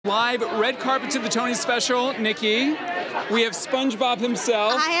live red carpet to the Tony special, Nikki. We have SpongeBob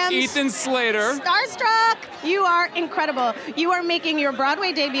himself, I am Ethan Slater. Starstruck! You are incredible. You are making your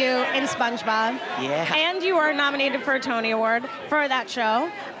Broadway debut in SpongeBob. Yeah. And you are nominated for a Tony Award for that show.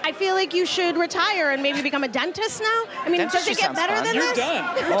 I feel like you should retire and maybe become a dentist now. I mean, does it get better than You're this?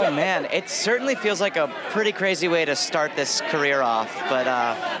 done. Oh man, it certainly feels like a pretty crazy way to start this career off, but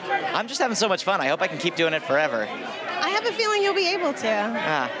I'm just having so much fun. I hope I can keep doing it forever. I have a feeling you'll be able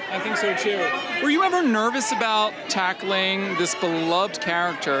to. I think so too. Were you ever nervous about tackling this beloved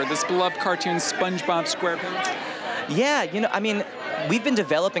character, this beloved cartoon, SpongeBob SquarePants? Yeah, you know, I mean, we've been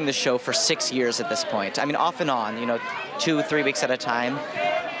developing the show for 6 years at this point. I mean, off and on, you know, 2-3 weeks at a time.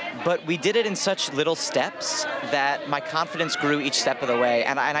 But we did it in such little steps that my confidence grew each step of the way,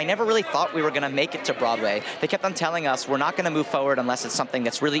 and I never really thought we were going to make it to Broadway. They kept on telling us we're not going to move forward unless it's something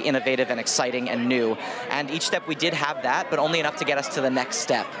that's really innovative and exciting and new. And each step we did have that, but only enough to get us to the next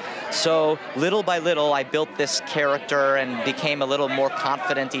step. So little by little, I built this character and became a little more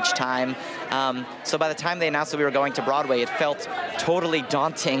confident each time. So by the time they announced that we were going to Broadway, it felt totally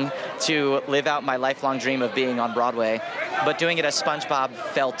daunting to live out my lifelong dream of being on Broadway. But doing it as SpongeBob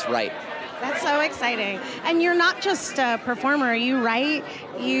felt right. That's so exciting. And you're not just a performer. You write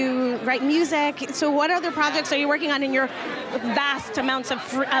music. So what other projects are you working on in your vast amounts of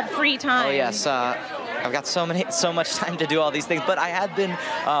free time? Oh yes, I've got so much time to do all these things. But I have been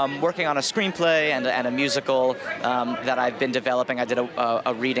working on a screenplay and a musical that I've been developing. I did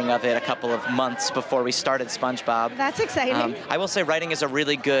a reading of it a couple of months before we started SpongeBob. That's exciting. I will say writing is a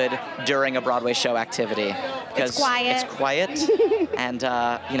really good during a Broadway show activity. It's quiet. It's quiet, and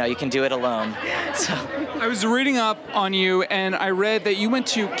you know, you can do it alone. So. I was reading up on you, and I read that you went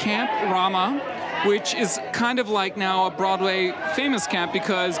to Camp Rama, which is kind of like now a Broadway famous camp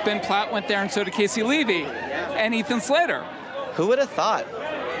because Ben Platt went there and so did Casey Levy and Ethan Slater. Who would have thought?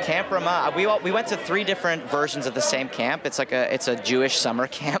 Camp Rama. We went to 3 different versions of the same camp. It's a Jewish summer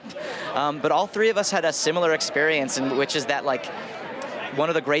camp, but all 3 of us had a similar experience, which is that like. One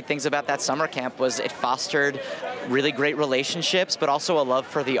of the great things about that summer camp was it fostered really great relationships, but also a love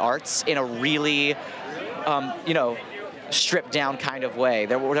for the arts in a really, you know, stripped down kind of way.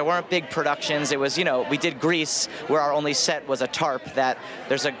 There weren't big productions. It was, you know, we did Grease, where our only set was a tarp that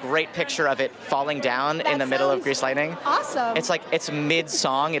there's a great picture of it falling down in the middle of Grease Lightning. Awesome. It's like, it's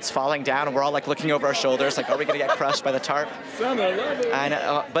mid-song, it's falling down, and we're all like looking over our shoulders, like, are we gonna get crushed by the tarp? I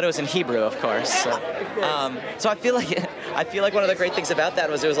know, but it was in Hebrew, of course. So I feel like one of the great things about that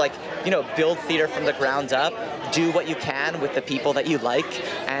was it was like, you know, build theater from the ground up, do what you can with the people that you like,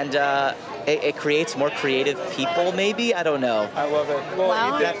 and it creates more creative people, maybe? I don't know. I love it.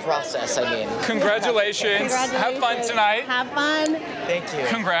 Well, that process, I mean. Congratulations. Have fun tonight. Have fun. Thank you.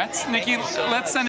 Congrats. Nikki, let's send